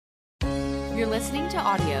You're listening to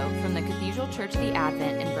audio from the Cathedral Church of the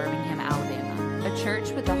Advent in Birmingham, Alabama, a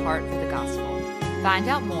church with a heart for the gospel. Find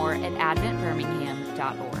out more at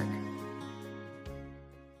adventbirmingham.org.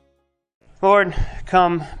 Lord,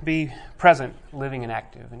 come be present, living and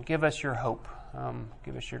active, and give us your hope.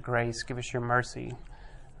 Give us your grace. Give us your mercy.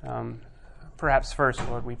 Perhaps first,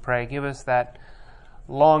 Lord, we pray, give us that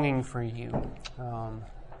longing for you to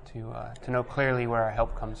know clearly where our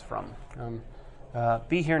help comes from.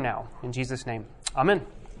 Be here now, in Jesus' name. Amen.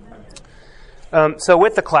 So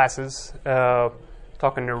with the classes,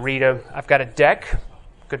 talking to Rita, I've got a deck.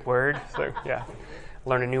 Good word. So, yeah,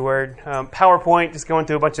 learn a new word. PowerPoint, just going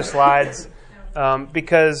through a bunch of slides.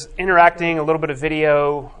 Because interacting, a little bit of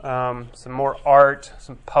video, some more art,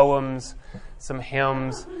 some poems, some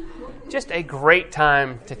hymns. Just a great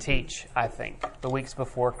time to teach, I think, the weeks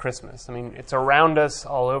before Christmas. I mean, it's around us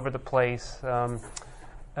all over the place.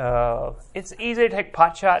 It's easy to take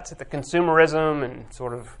pot shots at the consumerism and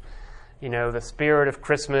sort of, the spirit of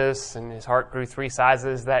Christmas, and his heart grew 3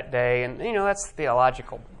 sizes that day. And, that's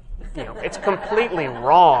theological. It's completely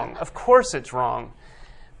wrong. Of course it's wrong.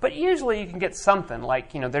 But usually you can get something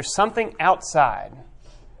like, there's something outside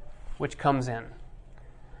which comes in.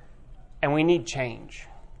 And we need change.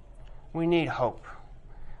 We need hope.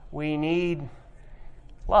 We need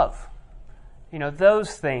love.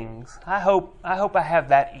 Those things. I hope I have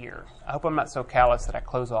that ear. I hope I'm not so callous that I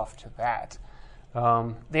close off to that.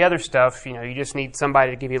 The other stuff, you just need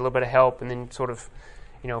somebody to give you a little bit of help and then sort of,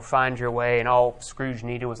 find your way. And all Scrooge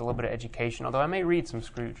needed was a little bit of education. Although I may read some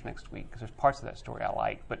Scrooge next week because there's parts of that story I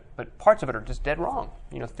like. But parts of it are just dead wrong,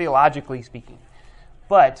 theologically speaking.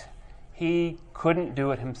 But he couldn't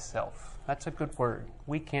do it himself. That's a good word.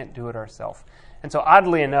 We can't do it ourselves. And so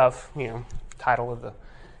oddly enough, title of the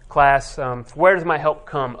class, where does my help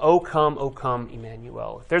come? O come,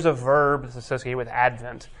 Emmanuel. If there's a verb that's associated with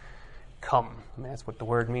Advent, come. I mean, that's what the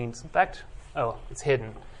word means. In fact, it's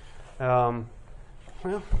hidden. Well,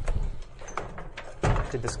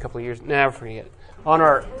 did this a couple of years. Never forget. On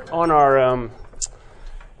our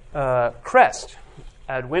crest,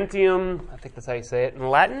 Adventium, I think that's how you say it in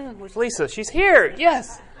Latin. Where's Lisa? She's here.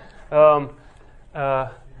 Yes.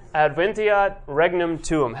 Adventiat regnum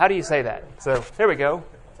tuum. How do you say that? So there we go.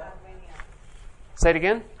 Say it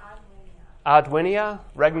again. Advenia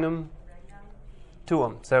regnum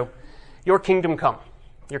tuum. So your kingdom come.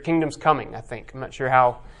 Your kingdom's coming, I think. I'm not sure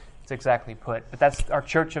how it's exactly put, but that's our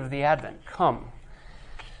church of the Advent. Come.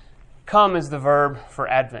 Come is the verb for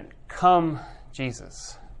Advent. Come,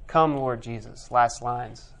 Jesus. Come, Lord Jesus. Last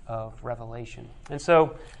lines of Revelation. And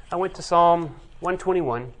so I went to Psalm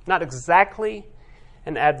 121, not exactly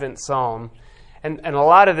an Advent psalm, and a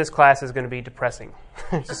lot of this class is going to be depressing.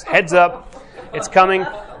 Just heads up, it's coming,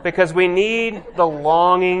 because we need the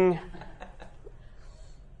longing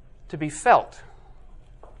to be felt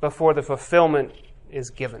before the fulfillment is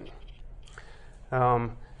given.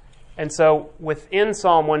 And so within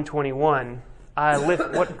Psalm 121,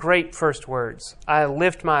 what great first words. I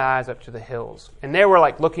lift my eyes up to the hills. And there we're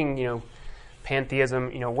like looking, pantheism,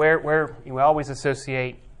 where you always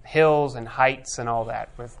associate hills and heights and all that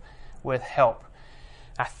with help.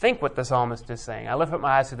 I think what the psalmist is saying, I lift up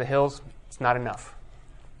my eyes to the hills, it's not enough.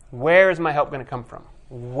 Where is my help going to come from?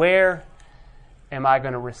 Where am I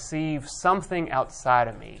going to receive something outside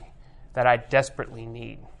of me that I desperately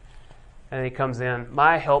need? And he comes in,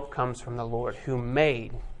 my help comes from the Lord who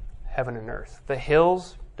made heaven and earth. The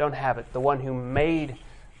hills don't have it. The one who made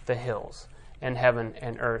the hills and heaven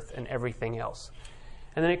and earth and everything else.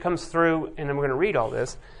 And then it comes through, and I'm going to read all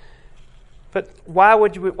this. But why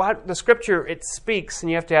the scripture, it speaks, and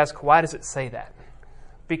you have to ask, why does it say that?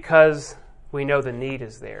 Because we know the need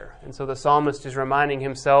is there. And so the psalmist is reminding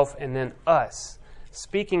himself and then us,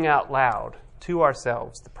 speaking out loud to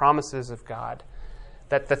ourselves, the promises of God,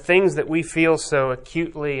 that the things that we feel so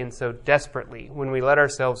acutely and so desperately, when we let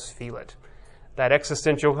ourselves feel it, that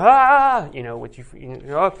existential, which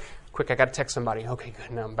quick, I got to text somebody. Okay,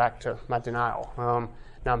 good. Now I'm back to my denial. Now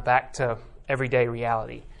I'm back to everyday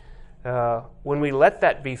reality. When we let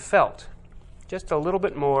that be felt, just a little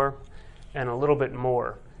bit more and a little bit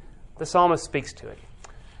more, the psalmist speaks to it.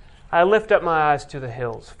 I lift up my eyes to the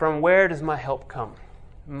hills. From where does my help come?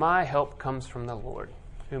 My help comes from the Lord,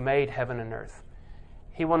 who made heaven and earth.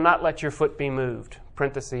 He will not let your foot be moved,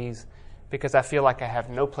 parentheses, because I feel like I have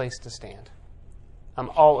no place to stand. I'm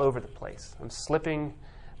all over the place. I'm slipping,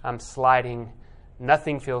 I'm sliding.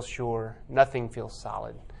 Nothing feels sure. Nothing feels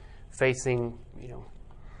solid. Facing,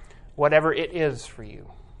 whatever it is for you.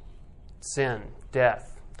 Sin,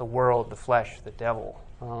 death, the world, the flesh, the devil.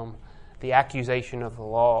 The accusation of the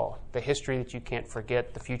law. The history that you can't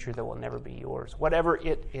forget. The future that will never be yours. Whatever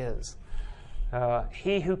it is.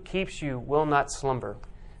 He who keeps you will not slumber.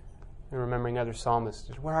 And remembering other psalmists,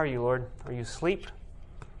 where are you, Lord? Are you asleep?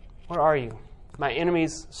 Where are you? My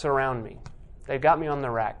enemies surround me. They've got me on the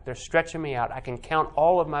rack. They're stretching me out. I can count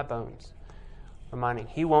all of my bones. Reminding,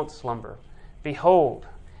 he won't slumber. Behold,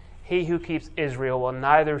 he who keeps Israel will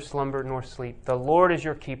neither slumber nor sleep. The Lord is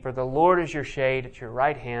your keeper. The Lord is your shade at your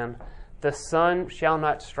right hand. The sun shall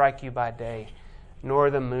not strike you by day, nor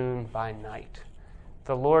the moon by night.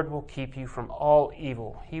 The Lord will keep you from all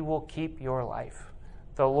evil. He will keep your life.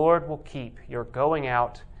 The Lord will keep your going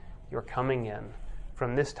out, your coming in,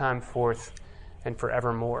 from this time forth and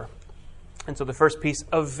forevermore. And so the first piece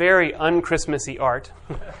of very un-Christmassy art,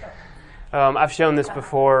 I've shown this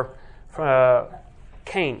before,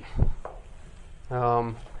 Cain.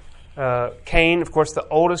 Cain, of course, the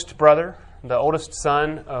oldest brother, the oldest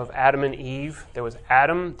son of Adam and Eve. There was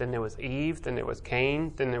Adam, then there was Eve, then there was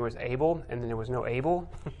Cain, then there was Abel, and then there was no Abel.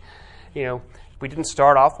 We didn't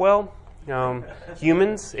start off well.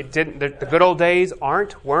 Humans, it didn't. The good old days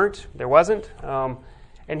weren't. There wasn't.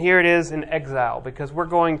 And here it is in exile, because we're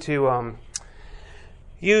going to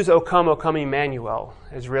use O Come Emmanuel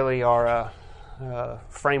as really our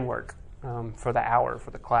framework for the hour,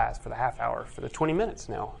 for the class, for the half hour, for the 20 minutes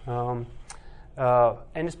now.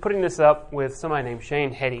 And just putting this up with somebody named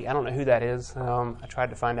Shane Hetty. I don't know who that is. I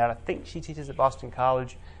tried to find out. I think she teaches at Boston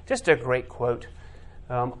College. Just a great quote.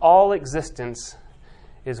 All existence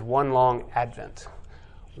is one long Advent,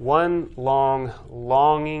 one long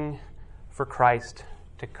longing for Christ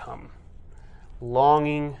to come,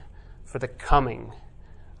 longing for the coming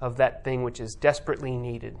of that thing which is desperately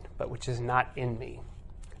needed, but which is not in me.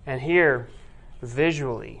 And here,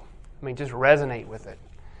 visually, just resonate with it.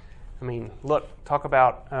 Look, talk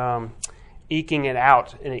about eking it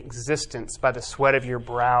out in existence by the sweat of your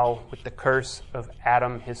brow with the curse of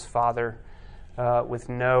Adam, his father, with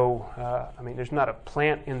there's not a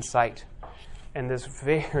plant in sight. And this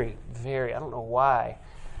very, very, I don't know why,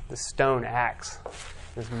 the stone axe,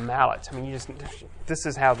 this mallet. This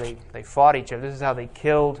is how they fought each other. This is how they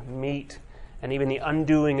killed meat, and even the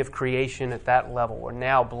undoing of creation at that level, where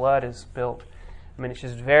now blood is spilt. It's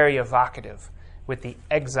just very evocative with the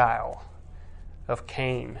exile of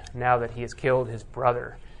Cain, now that he has killed his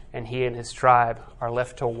brother, and he and his tribe are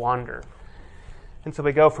left to wander. And so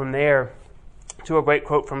we go from there to a great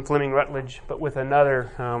quote from Fleming Rutledge, but with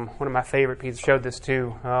another, one of my favorite pieces, showed this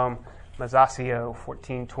too, Masaccio,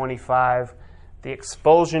 1425, the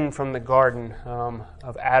expulsion from the garden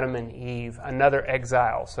of Adam and Eve, another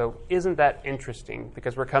exile. So isn't that interesting?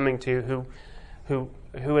 Because we're coming to who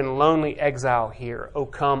in lonely exile here, O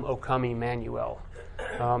come Emmanuel.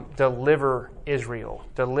 Deliver Israel,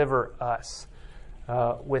 deliver us.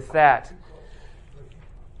 With that,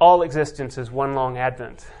 all existence is one long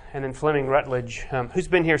Advent. And then Fleming Rutledge, who's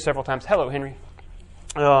been here several times. Hello, Henry.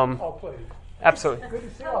 Please. Absolutely. Good to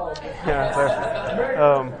see all of you.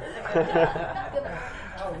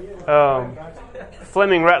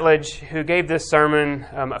 Fleming Rutledge, who gave this sermon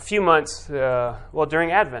a few months,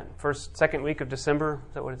 during Advent, second week of December,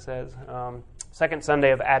 is that what it says? Second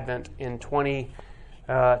Sunday of Advent in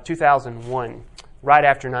 2001, right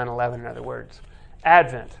after 9/11, in other words.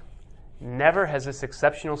 Advent. Never has this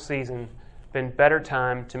exceptional season been better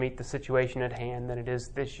time to meet the situation at hand than it is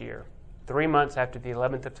this year, 3 months after the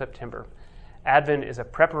 11th of September. Advent is a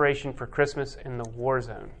preparation for Christmas in the war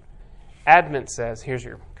zone. Advent says, here's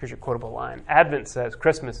your quotable line, Advent says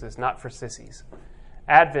Christmas is not for sissies.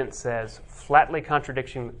 Advent says, flatly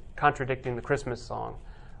contradicting the Christmas song,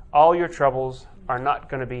 all your troubles are not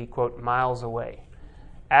going to be, quote, miles away.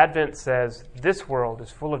 Advent says, this world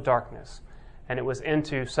is full of darkness, and it was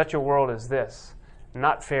into such a world as this,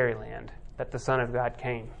 not fairyland, that the Son of God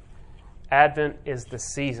came. Advent is the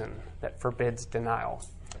season that forbids denial.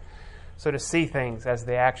 So to see things as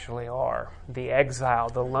they actually are, the exile,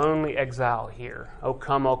 the lonely exile here, O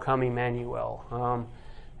come Emmanuel,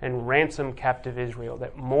 and ransom captive Israel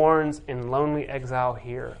that mourns in lonely exile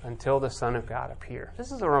here until the Son of God appear.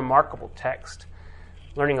 This is a remarkable text.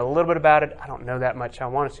 Learning a little bit about it, I don't know that much. I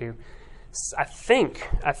wanted to. I think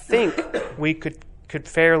we could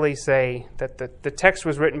fairly say that the text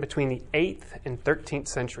was written between the 8th and 13th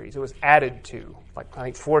centuries. It was added to, I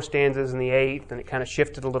think 4 stanzas in the 8th, and it kind of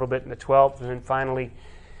shifted a little bit in the 12th, and then finally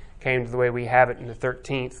came to the way we have it in the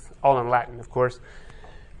 13th, all in Latin, of course,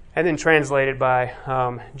 and then translated by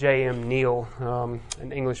J.M. Neal,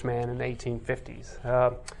 an Englishman in the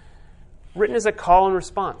 1850s. Written as a call and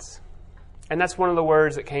response. And that's one of the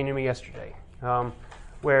words that came to me yesterday,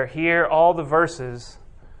 where here all the verses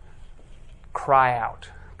cry out,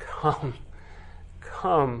 come,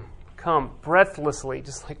 come, come, breathlessly,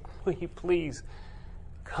 just like, will you please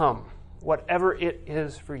come? whatever it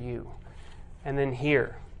is for you. And then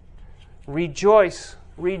here, rejoice,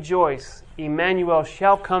 rejoice, Emmanuel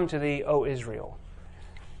shall come to thee, O Israel.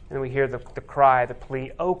 And we hear the cry, the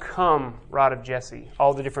plea, O come, rod of Jesse,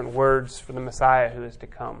 all the different words for the Messiah who is to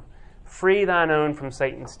come. Free thine own from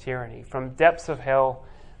Satan's tyranny, from depths of hell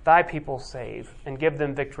thy people save, and give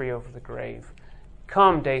them victory over the grave.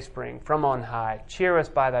 Come, dayspring, from on high, cheer us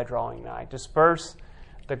by thy drawing nigh. Disperse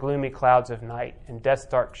the gloomy clouds of night, and death's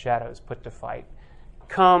dark shadows put to fight.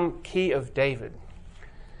 Come, Key of David.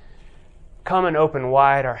 Come and open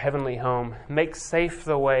wide our heavenly home. Make safe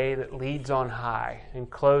the way that leads on high, and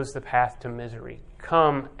close the path to misery.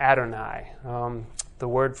 Come, Adonai, the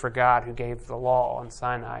word for God who gave the law on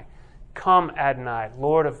Sinai. Come, Adonai,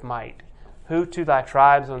 Lord of might, who to thy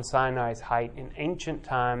tribes on Sinai's height in ancient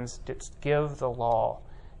times didst give the law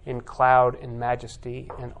in cloud and majesty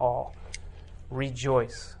and awe.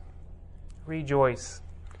 Rejoice, rejoice.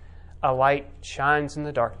 A light shines in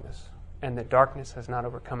the darkness, and the darkness has not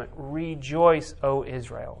overcome it. Rejoice, O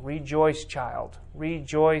Israel. Rejoice, child.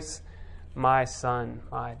 Rejoice, my son,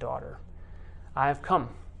 my daughter. I have come.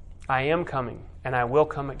 I am coming, and I will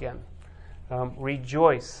come again.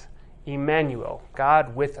 Rejoice, Emmanuel,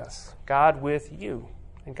 God with us, God with you,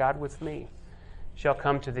 and God with me, shall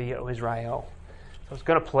come to thee, O Israel. So I was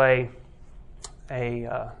going to play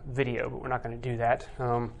a video, but we're not going to do that.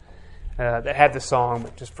 That had the song,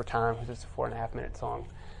 but just for time, because it's a 4.5-minute song.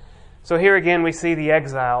 So here again we see the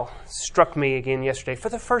exile. Struck me again yesterday for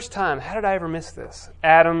the first time. How did I ever miss this?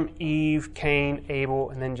 Adam, Eve, Cain, Abel,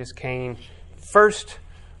 and then just Cain. First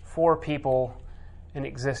 4 people in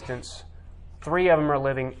existence. 3 of them are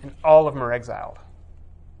living, and all of them are exiled.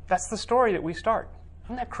 That's the story that we start.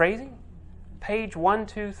 Isn't that crazy? Page 1,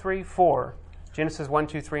 2, 3, 4. Genesis 1,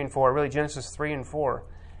 2, 3, and 4. Really, Genesis 3 and 4.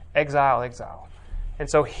 Exile, exile. And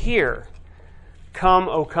so here, come,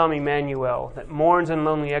 O come, Emmanuel, that mourns in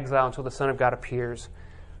lonely exile until the Son of God appears.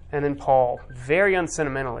 And then Paul, very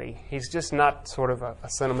unsentimentally, he's just not sort of a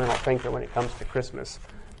sentimental thinker when it comes to Christmas.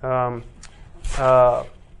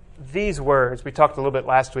 These words, we talked a little bit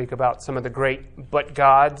last week about some of the great but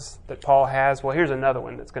gods that Paul has. Well, here's another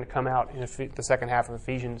one that's going to come out in the second half of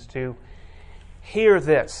Ephesians 2. Hear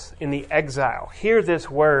this in the exile. Hear this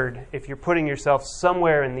word if you're putting yourself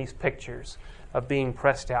somewhere in these pictures of being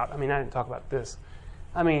pressed out. I mean, I didn't talk about this.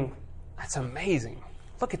 I mean, that's amazing.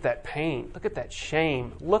 Look at that pain. Look at that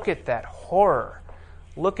shame. Look at that horror.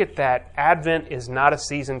 Look at that. Advent is not a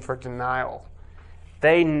season for denial.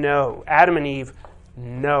 They know. Adam and Eve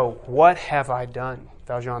know. What have I done?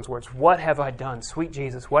 Valjean's words. What have I done? Sweet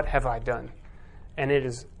Jesus, what have I done? And it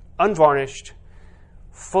is unvarnished,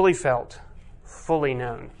 fully felt, fully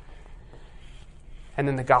known. And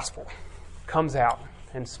then the gospel comes out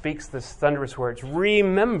and speaks this thunderous words.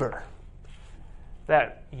 Remember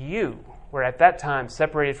that you were at that time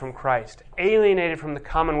separated from Christ, alienated from the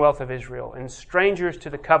commonwealth of Israel, and strangers to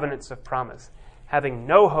the covenants of promise, having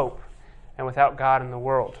no hope and without God in the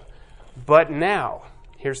world. But now,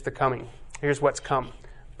 here's the coming. Here's what's come.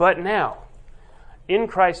 But now, in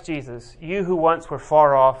Christ Jesus, you who once were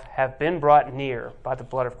far off have been brought near by the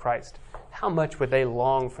blood of Christ. How much would they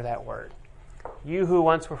long for that word? You who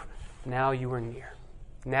once were, now you are near.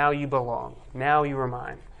 Now you belong. Now you are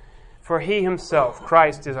mine. For he himself,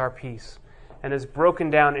 Christ, is our peace, and has broken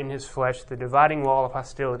down in his flesh the dividing wall of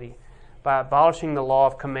hostility by abolishing the law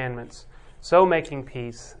of commandments, so making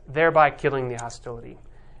peace, thereby killing the hostility.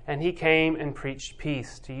 And he came and preached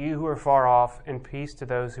peace to you who are far off, and peace to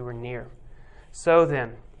those who are near. So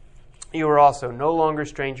then, you are also no longer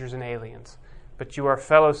strangers and aliens, but you are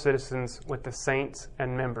fellow citizens with the saints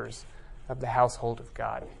and members of the household of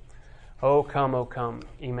God. O come,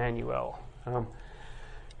 Emmanuel. And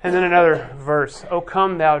then another verse. O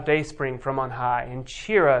come, thou dayspring from on high, and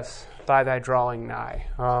cheer us by thy drawing nigh.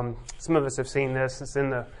 Some of us have seen this. It's in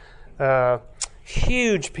the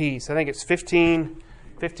huge piece. I think it's 15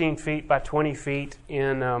 feet by 20 feet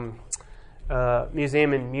in a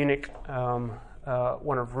museum in Munich.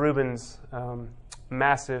 One of Rubens'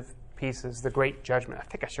 massive pieces, The Great Judgment. I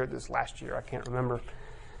think I shared this last year. I can't remember.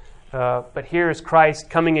 But here is Christ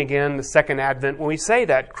coming again, the second advent. When we say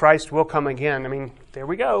that Christ will come again, I mean, there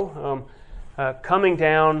we go. Coming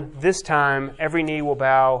down, this time, every knee will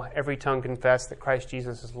bow, every tongue confess that Christ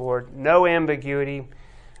Jesus is Lord. No ambiguity.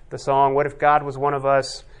 The song, What If God Was One of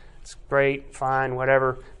Us? It's great, fine,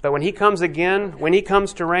 whatever. But when he comes again, when he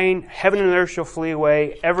comes to reign, heaven and earth shall flee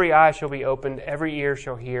away, every eye shall be opened, every ear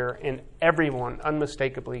shall hear, and everyone,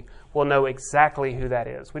 unmistakably, will know exactly who that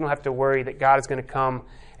is. We don't have to worry that God is going to come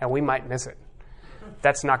and we might miss it.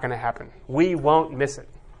 That's not going to happen. We won't miss it.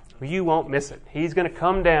 You won't miss it. He's going to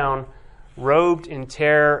come down robed in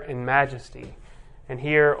terror and majesty. And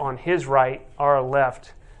here on his right, our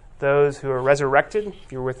left, those who are resurrected.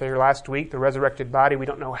 If you were with there last week, the resurrected body, we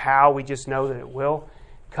don't know how, we just know that it will.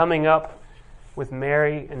 Coming up with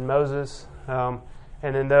Mary and Moses, and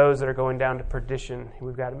then those that are going down to perdition.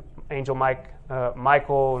 We've got Angel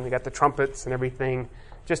Michael, and we got the trumpets and everything.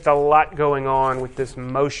 Just a lot going on with this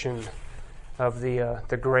motion of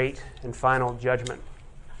the great and final judgment.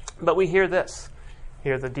 But we hear this.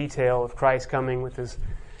 Hear the detail of Christ coming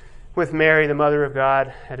with Mary, the Mother of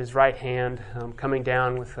God, at his right hand, coming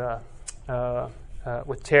down with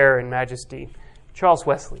terror and majesty. Charles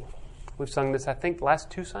Wesley. We've sung this, I think, the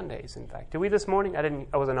last 2 Sundays. In fact, did we this morning? I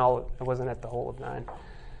wasn't at the whole of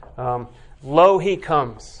 9. Lo, he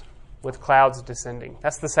comes with clouds descending.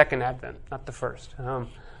 That's the second Advent, not the first.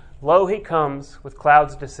 Lo, he comes with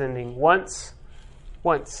clouds descending. Once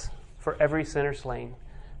for every sinner slain.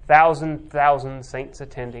 Thousand saints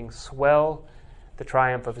attending. Swell the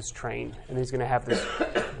triumph of his train. And he's going to have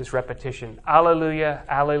this repetition. Alleluia,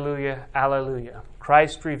 alleluia, alleluia.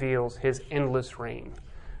 Christ reveals his endless reign.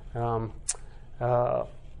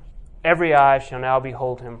 Every eye shall now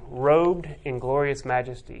behold him, robed in glorious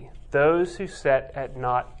majesty. Those who set at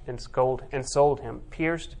naught and sold him,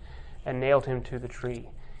 pierced and nailed him to the tree.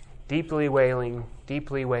 Deeply wailing,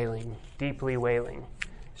 deeply wailing, deeply wailing,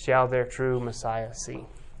 shall their true Messiah see.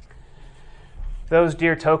 Those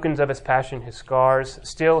dear tokens of his passion, his scars,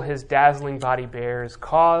 still his dazzling body bears,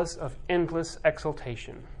 cause of endless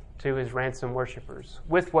exultation to his ransom worshippers.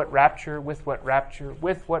 With what rapture, with what rapture,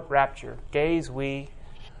 with what rapture, gaze we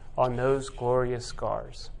on those glorious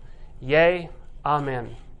scars. Yea,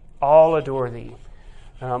 amen, all adore thee.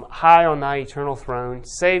 High on thy eternal throne,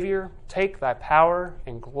 Savior, take thy power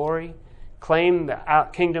and glory, claim the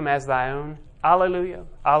kingdom as thy own. Alleluia,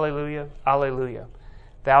 alleluia, alleluia.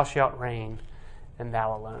 Thou shalt reign, and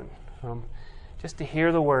thou alone. Just to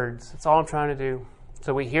hear the words, that's all I'm trying to do.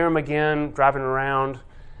 So we hear them again, driving around,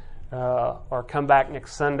 or come back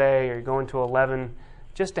next Sunday, or going to 11,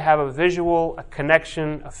 just to have a visual, a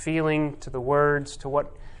connection, a feeling to the words, to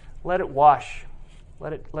what, let it wash,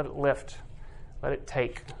 let it lift, let it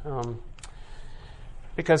take.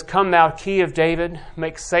 Because come thou key of David,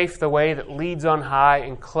 make safe the way that leads on high,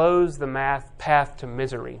 and close the path to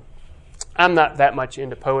misery. I'm not that much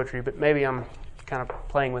into poetry, but maybe I'm kind of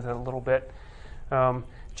playing with it a little bit. John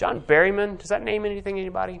Berryman, does that name anything,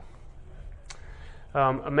 anybody?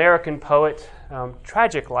 American poet,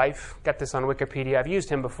 tragic life. Got this on Wikipedia. I've used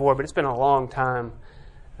him before, but it's been a long time.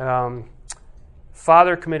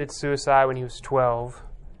 Father committed suicide when he was 12.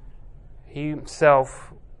 He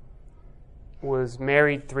himself was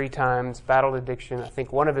married 3 times, battled addiction. I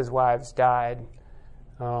think one of his wives died,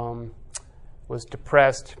 was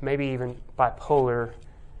depressed, maybe even bipolar,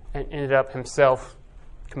 and ended up himself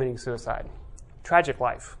committing suicide. Tragic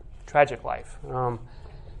life.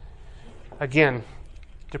 Again,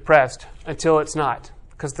 depressed until it's not,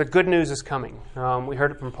 because the good news is coming. We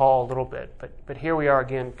heard it from Paul a little bit, but here we are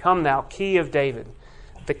again. Come thou, key of David.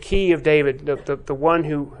 The key of David, the one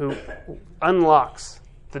who unlocks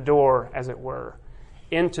the door, as it were,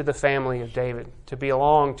 into the family of David, to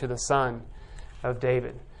belong to the son of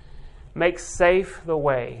David. Make safe the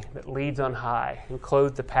way that leads on high, and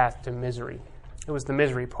clothe the path to misery. It was the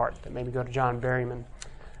misery part that made me go to John Berryman.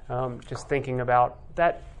 Just thinking about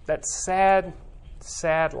that sad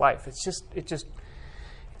life. It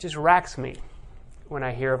just racks me when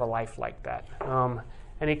I hear of a life like that.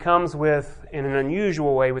 And he comes with, in an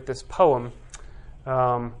unusual way, with this poem.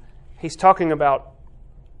 He's talking about,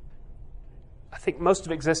 I think, most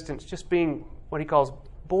of existence just being what he calls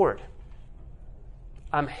bored.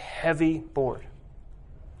 I'm heavy bored.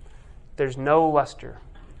 There's no luster.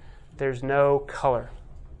 There's no color.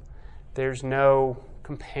 There's no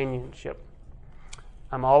companionship.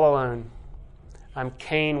 I'm all alone. I'm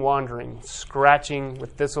Cain wandering, scratching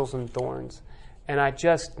with thistles and thorns. And I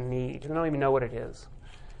just need, I don't even know what it is.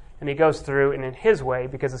 And he goes through, and in his way,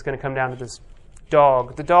 because it's going to come down to this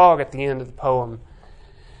dog, the dog at the end of the poem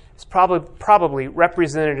is probably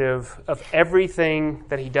representative of everything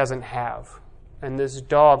that he doesn't have. And this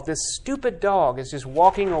dog, this stupid dog, is just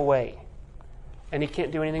walking away, and he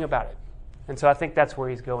can't do anything about it. And so I think that's where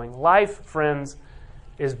he's going. Life, friends,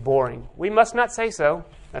 is boring. We must not say so.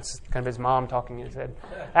 That's kind of his mom talking in his head.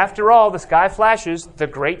 After all, the sky flashes, the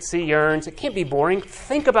great sea yearns. It can't be boring.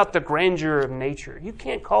 Think about the grandeur of nature. You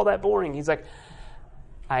can't call that boring. He's like,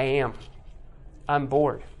 I am. I'm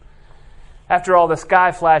bored. After all, the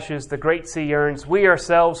sky flashes, the great sea yearns. We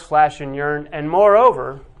ourselves flash and yearn. And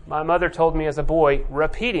moreover, my mother told me as a boy,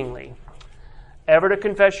 repeatedly, ever to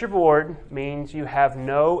confess you're bored means you have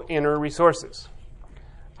no inner resources.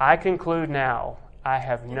 I conclude now I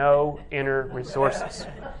have no inner resources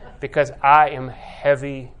because I am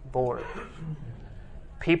heavy bored.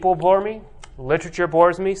 People bore me. Literature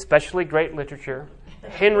bores me, especially great literature.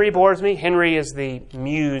 Henry bores me. Henry is the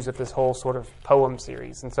muse of this whole sort of poem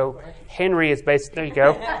series. And so Henry is based, there you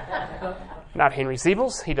go. Not Henry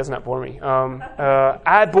Siebels. He does not bore me.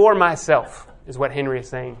 I bore myself, is what Henry is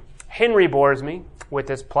saying. Henry bores me with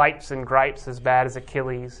his plights and gripes as bad as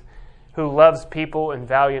Achilles, who loves people and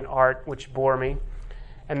valiant art, which bore me.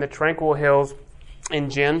 And the tranquil hills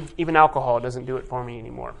and gin, even alcohol doesn't do it for me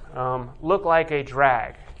anymore, look like a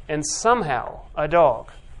drag. And somehow a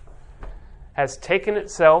dog has taken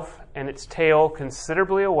itself and its tail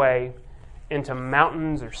considerably away into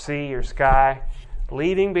mountains or sea or sky,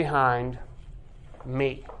 leaving behind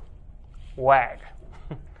me. Wag.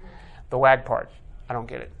 The wag part. I don't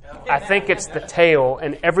get it. I think it's the tail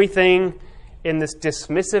and everything in this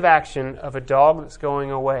dismissive action of a dog that's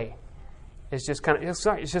going away is just kind of,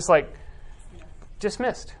 it's just like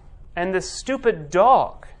dismissed. And this stupid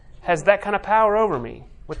dog has that kind of power over me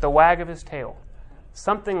with the wag of his tail.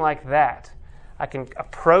 Something like that I can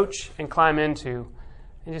approach and climb into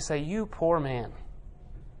and just say, you poor man.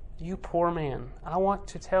 You poor man. I want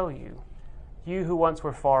to tell you, you who once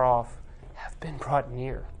were far off have been brought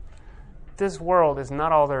near. This world is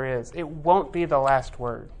not all there is. It won't be the last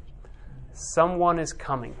word. Someone is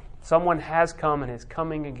coming. Someone has come and is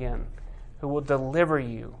coming again who will deliver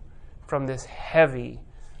you from this heavy,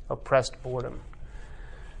 oppressed boredom.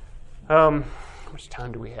 How much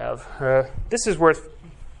time do we have? This is worth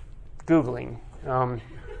Googling.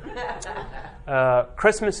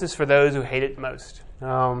 Christmas is for those who hate it most.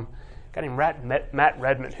 A guy named Matt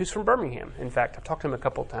Redman, who's from Birmingham, in fact. I've talked to him a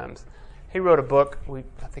couple of times. He wrote a book. I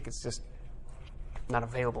think it's just not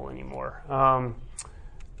available anymore.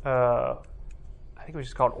 I think it was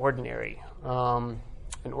just called Ordinary,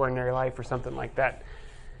 An Ordinary Life or something like that.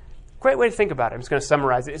 Great way to think about it. I'm just going to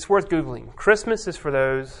summarize it. It's worth Googling. Christmas is for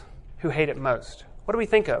those who hate it most. What do we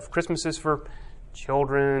think of? Christmas is for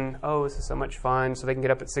children. Oh, this is so much fun. So they can get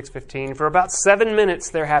up at 6:15. For about 7 minutes,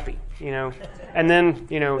 they're happy, And then,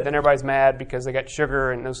 then everybody's mad because they got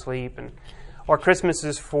sugar and no sleep. Or Christmas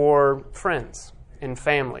is for friends and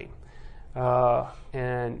family,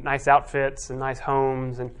 and nice outfits and nice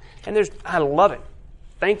homes. And I love it.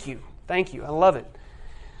 Thank you. I love it.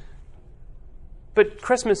 But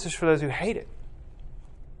Christmas is for those who hate it,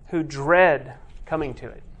 who dread coming to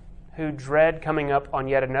it, who dread coming up on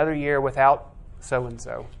yet another year without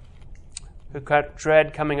so-and-so, who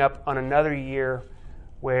dread coming up on another year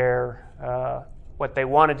where what they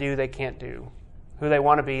want to do, they can't do, who they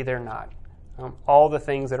want to be, they're not. All the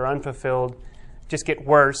things that are unfulfilled just get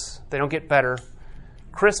worse. They don't get better.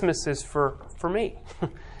 Christmas is for me,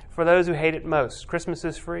 for those who hate it most. Christmas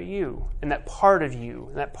is for you and that part of you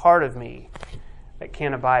and that part of me that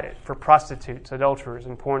can't abide it, for prostitutes, adulterers,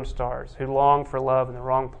 and porn stars who long for love in the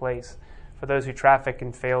wrong place, for those who traffic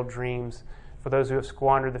in failed dreams, for those who have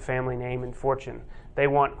squandered the family name and fortune. They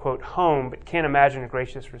want, quote, home, but can't imagine a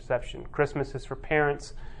gracious reception. Christmas is for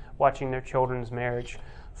parents watching their children's marriage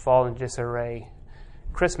fall in disarray.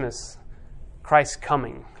 Christmas, Christ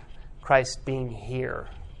coming, Christ being here,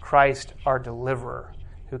 Christ our deliverer,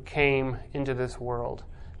 who came into this world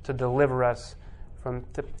to deliver us from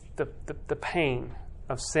the pain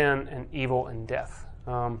of sin and evil and death.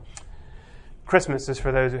 Christmas is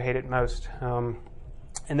for those who hate it most.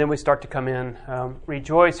 And then we start to come in.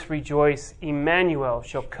 Rejoice, rejoice, Emmanuel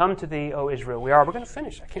shall come to thee, O Israel. We're going to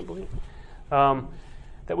finish. I can't believe it.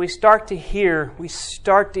 That we start to hear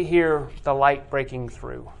the light breaking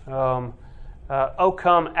through. O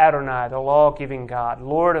come Adonai, the law-giving God,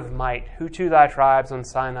 Lord of might, who to thy tribes on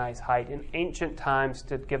Sinai's height in ancient times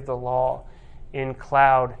did give the law in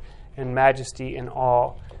cloud and majesty and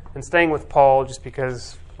awe. And staying with Paul just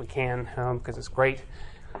because we can, because it's great.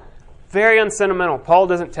 Very unsentimental. Paul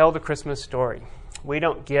doesn't tell the Christmas story. We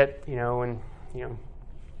don't get,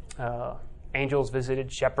 angels visited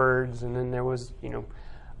shepherds, and then there was,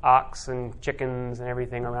 ox and chickens and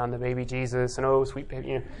everything around the baby Jesus, and oh, sweet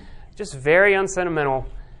baby. Just very unsentimental.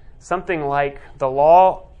 Something like the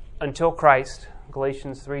law until Christ,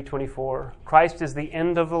 Galatians 3:24. Christ is the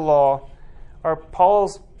end of the law. Or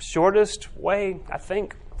Paul's shortest way, I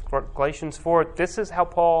think, for Galatians 4. This is how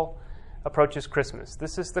Paul approaches Christmas.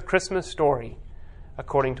 This is the Christmas story,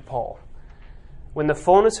 according to Paul. When the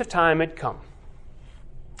fullness of time had come,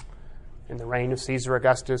 in the reign of Caesar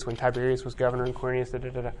Augustus, when Tiberius was governor and Quirinius,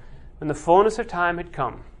 when the fullness of time had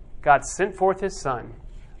come, God sent forth his Son,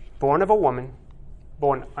 born of a woman,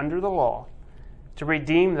 born under the law, to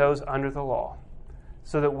redeem those under the law,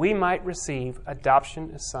 so that we might receive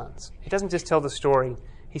adoption as sons. He doesn't just tell the story,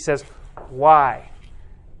 He says, why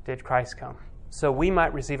did Christ come? So we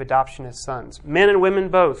might receive adoption as sons. Men and women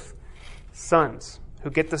both. Sons who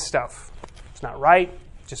get the stuff. It's not right,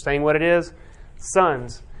 just saying what it is.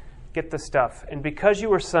 Sons get the stuff. And because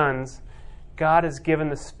you are sons, God has given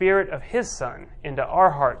the Spirit of His Son into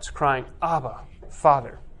our hearts, crying, Abba,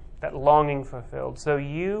 Father, that longing fulfilled. So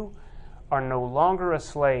you are no longer a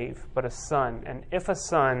slave, but a son. And if a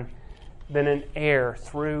son, then an heir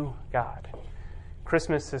through God.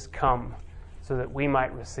 Christmas has come so that we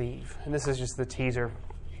might receive. And this is just the teaser.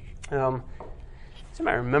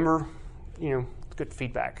 Somebody remember, good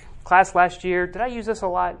feedback. Class last year, did I use this a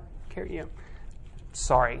lot?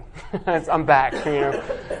 Sorry. I'm back.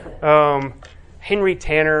 Henry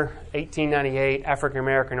Tanner, 1898,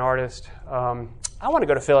 African-American artist. I want to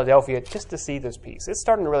go to Philadelphia just to see this piece. It's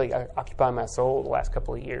starting to really occupy my soul the last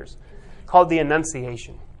couple of years. Called The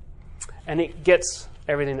Annunciation. And it gets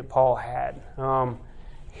everything that Paul had.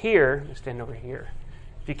 Here, just stand over here.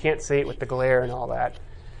 If you can't see it with the glare and all that.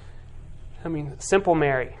 Simple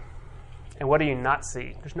Mary. And what do you not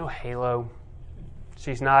see? There's no halo.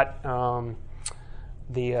 She's not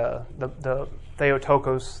the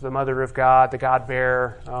Theotokos, the Mother of God, the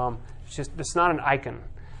God-bearer. It's not an icon.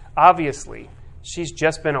 Obviously, she's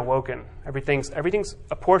just been awoken. Everything's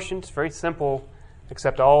apportioned. It's very simple,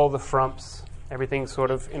 except all the frumps. Everything's sort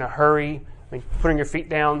of in a hurry. Putting your feet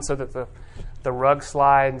down so that the rug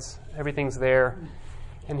slides. Everything's there.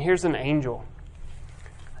 And here's an angel.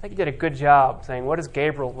 I think he did a good job saying, what does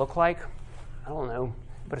Gabriel look like? I don't know.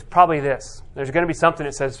 But it's probably this. There's going to be something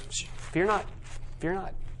that says, fear not, fear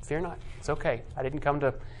not, fear not. It's okay. I didn't come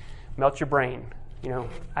to melt your brain.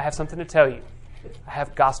 I have something to tell you. I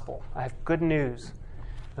have gospel. I have good news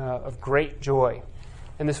of great joy.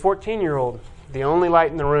 And this 14-year-old, the only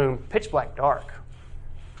light in the room, pitch black dark,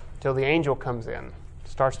 till the angel comes in,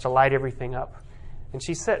 starts to light everything up. And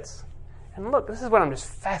she sits. And look, this is what I'm just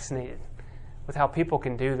fascinated with, how people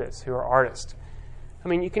can do this who are artists.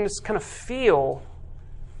 You can just kind of feel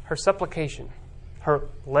her supplication, her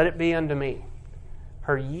let it be unto me,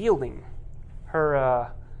 her yielding,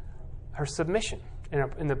 her submission.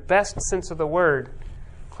 In the best sense of the word,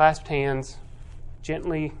 clasped hands,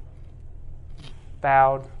 gently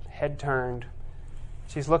bowed, head turned.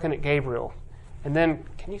 She's looking at Gabriel. And then,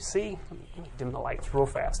 can you see? Let me dim the lights real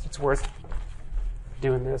fast. It's worth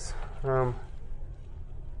doing this. The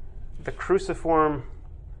cruciform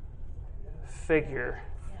figure.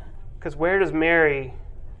 Because where is Mary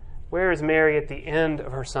at the end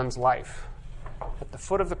of her son's life? At the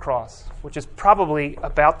foot of the cross, which is probably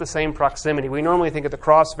about the same proximity. We normally think of the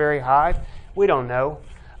cross very high. We don't know.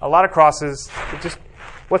 A lot of crosses,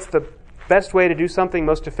 what's the best way to do something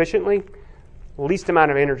most efficiently? Least amount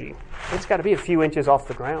of energy. It's got to be a few inches off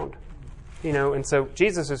the ground. And so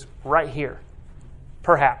Jesus is right here.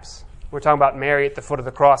 Perhaps. We're talking about Mary at the foot of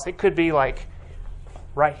the cross. It could be like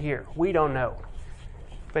right here. We don't know.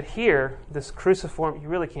 But here, this cruciform, you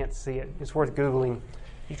really can't see it. It's worth Googling.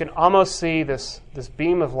 You can almost see this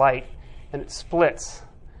beam of light, and it splits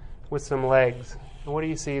with some legs. And what do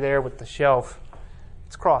you see there with the shelf?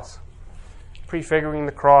 It's cross. Prefiguring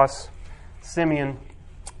the cross. Simeon,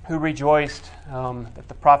 who rejoiced that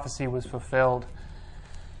the prophecy was fulfilled,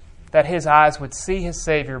 that his eyes would see his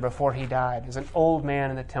Savior before he died, is an old man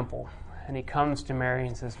in the temple. And he comes to Mary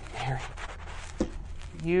and says, Mary,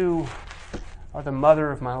 you are the mother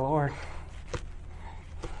of my Lord.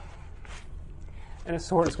 And a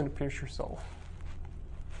sword is going to pierce your soul.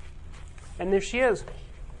 And there she is.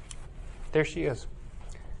 There she is.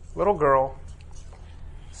 Little girl,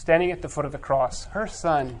 standing at the foot of the cross. Her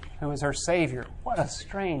son, who is her Savior. What a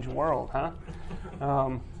strange world, huh?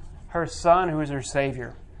 Her son, who is her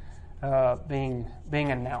Savior, being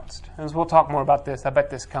announced. As we'll talk more about this, I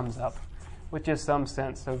bet this comes up, with just some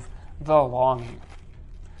sense of the longing.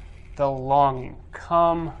 The longing.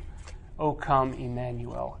 Come, O come,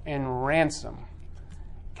 Emmanuel, and ransom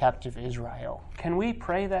captive Israel. Can we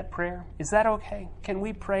pray that prayer? Is that okay? Can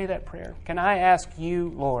we pray that prayer? Can I ask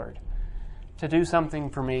you, Lord, to do something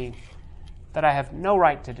for me that I have no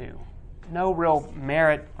right to do, no real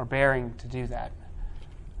merit or bearing to do that?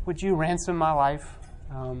 Would you ransom my life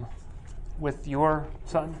with your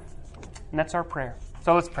Son? And that's our prayer.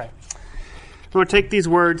 So let's pray. Lord, take these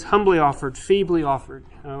words, humbly offered, feebly offered,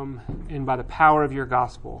 and by the power of your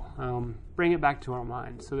gospel, bring it back to our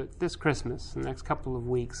minds so that this Christmas, the next couple of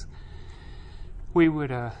weeks, we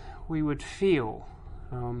would feel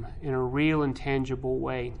in a real and tangible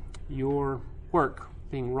way your work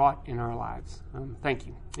being wrought in our lives. Thank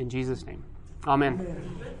you. In Jesus' name.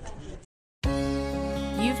 Amen.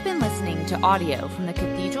 You've been listening to audio from the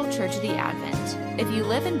Cathedral Church of the Advent. If you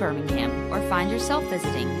live in Birmingham or find yourself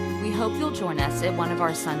visiting, we hope you'll join us at one of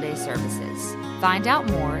our Sunday services. Find out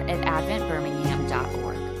more at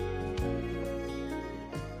adventbirmingham.org.